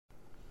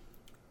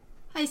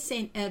Hi,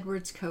 St.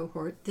 Edward's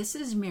cohort. This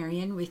is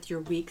Marion with your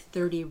Week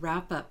 30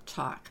 wrap-up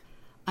talk.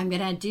 I'm going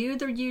to do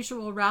the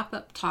usual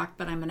wrap-up talk,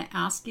 but I'm going to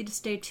ask you to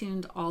stay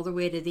tuned all the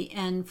way to the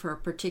end for a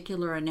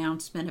particular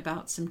announcement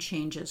about some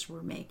changes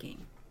we're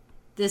making.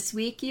 This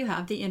week you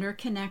have the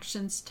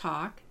interconnections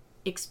talk,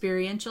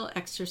 experiential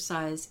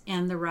exercise,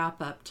 and the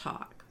wrap-up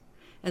talk,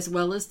 as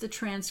well as the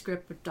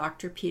transcript of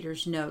Dr.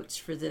 Peter's notes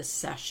for this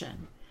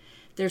session.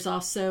 There's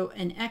also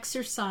an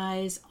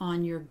exercise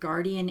on your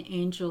guardian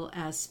angel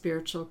as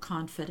spiritual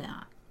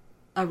confidant.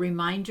 A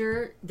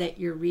reminder that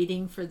your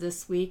reading for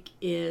this week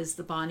is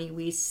the Bonnie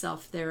Weiss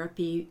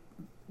Self-Therapy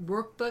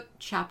Workbook,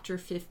 Chapter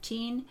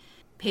 15,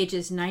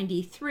 pages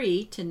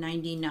 93 to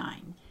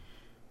 99.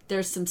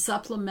 There's some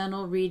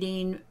supplemental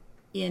reading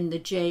in the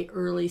J.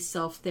 Early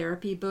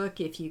Self-Therapy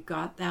book, if you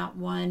got that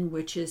one,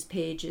 which is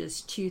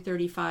pages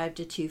 235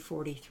 to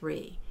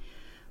 243.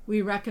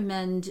 We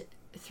recommend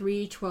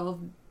 3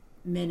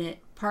 12-minute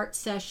part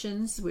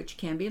sessions, which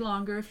can be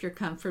longer if you're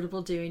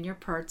comfortable doing your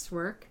parts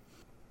work,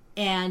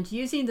 and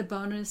using the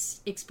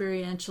bonus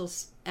experiential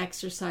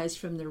exercise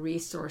from the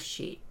resource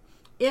sheet.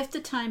 If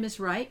the time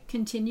is right,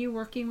 continue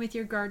working with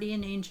your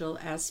guardian angel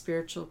as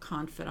spiritual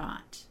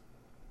confidant.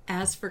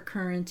 As for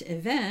current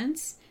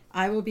events,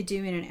 I will be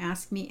doing an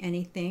Ask Me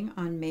Anything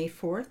on May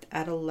 4th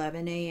at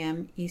 11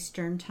 a.m.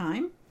 Eastern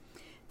Time.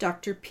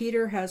 Dr.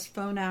 Peter has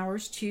phone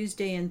hours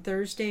Tuesday and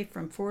Thursday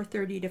from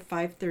 4:30 to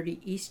 5:30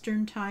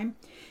 Eastern Time.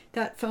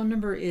 That phone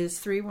number is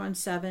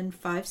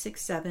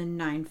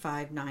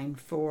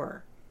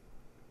 317-567-9594.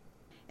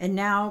 And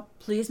now,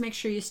 please make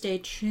sure you stay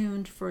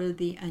tuned for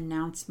the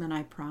announcement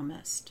I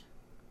promised.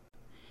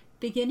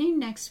 Beginning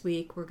next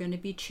week, we're going to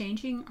be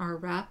changing our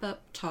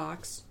wrap-up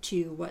talks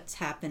to What's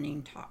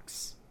Happening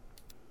talks.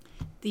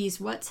 These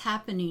What's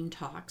Happening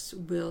talks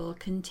will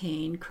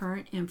contain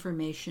current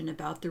information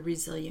about the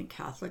resilient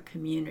Catholic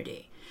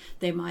community.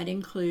 They might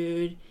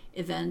include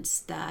events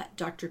that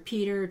Dr.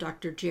 Peter,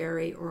 Dr.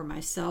 Jerry, or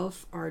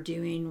myself are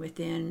doing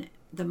within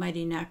the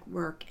Mighty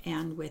Network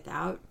and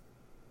without.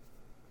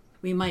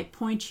 We might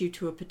point you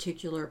to a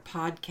particular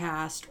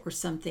podcast or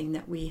something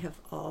that we have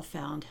all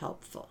found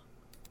helpful.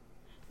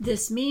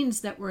 This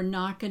means that we're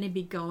not going to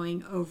be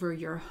going over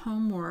your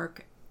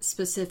homework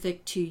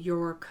specific to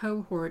your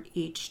cohort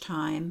each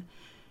time,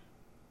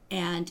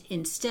 and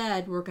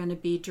instead we're going to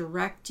be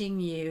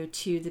directing you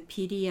to the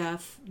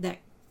PDF that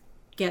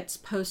gets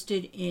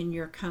posted in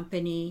your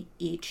company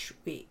each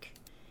week.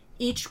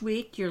 Each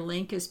week your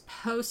link is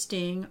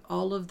posting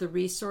all of the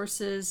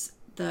resources,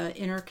 the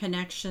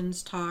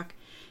interconnections talk,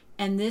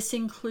 and this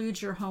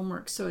includes your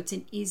homework, so it's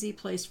an easy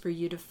place for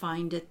you to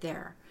find it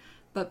there.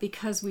 But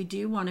because we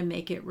do want to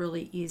make it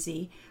really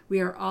easy, we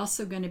are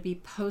also going to be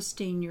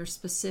posting your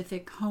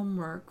specific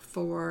homework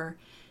for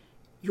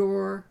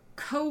your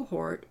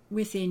cohort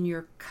within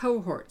your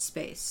cohort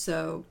space.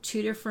 So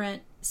 2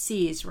 different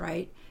C's,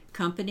 right?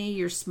 Company,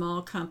 your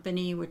small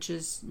company, which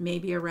is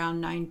maybe around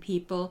 9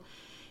 people,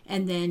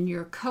 and then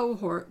your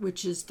cohort,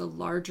 which is the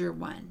larger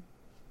one.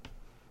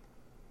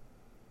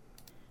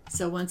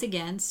 So once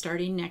again,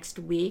 starting next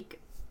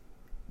week,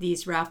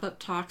 these wrap-up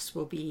talks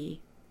will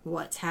be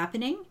What's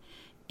Happening,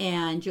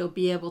 and you'll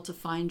be able to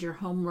find your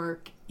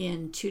homework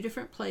in 2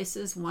 different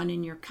places, one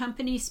in your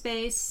company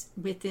space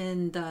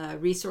within the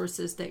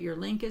resources that your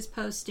link is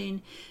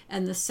posting,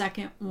 and the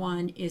second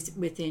one is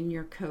within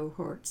your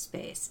cohort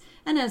space.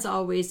 And as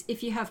always,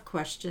 if you have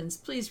questions,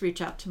 please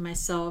reach out to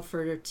myself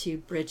or to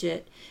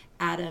Bridget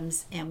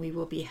Adams, and we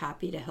will be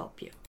happy to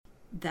help you.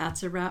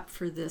 That's a wrap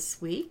for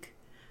this week.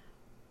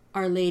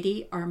 Our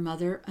Lady, our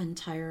Mother,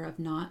 Untier of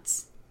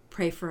Knots,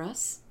 pray for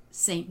us.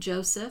 Saint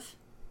Joseph,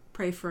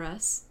 pray for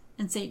us.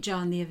 And St.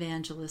 John the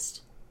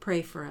Evangelist,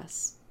 pray for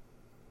us.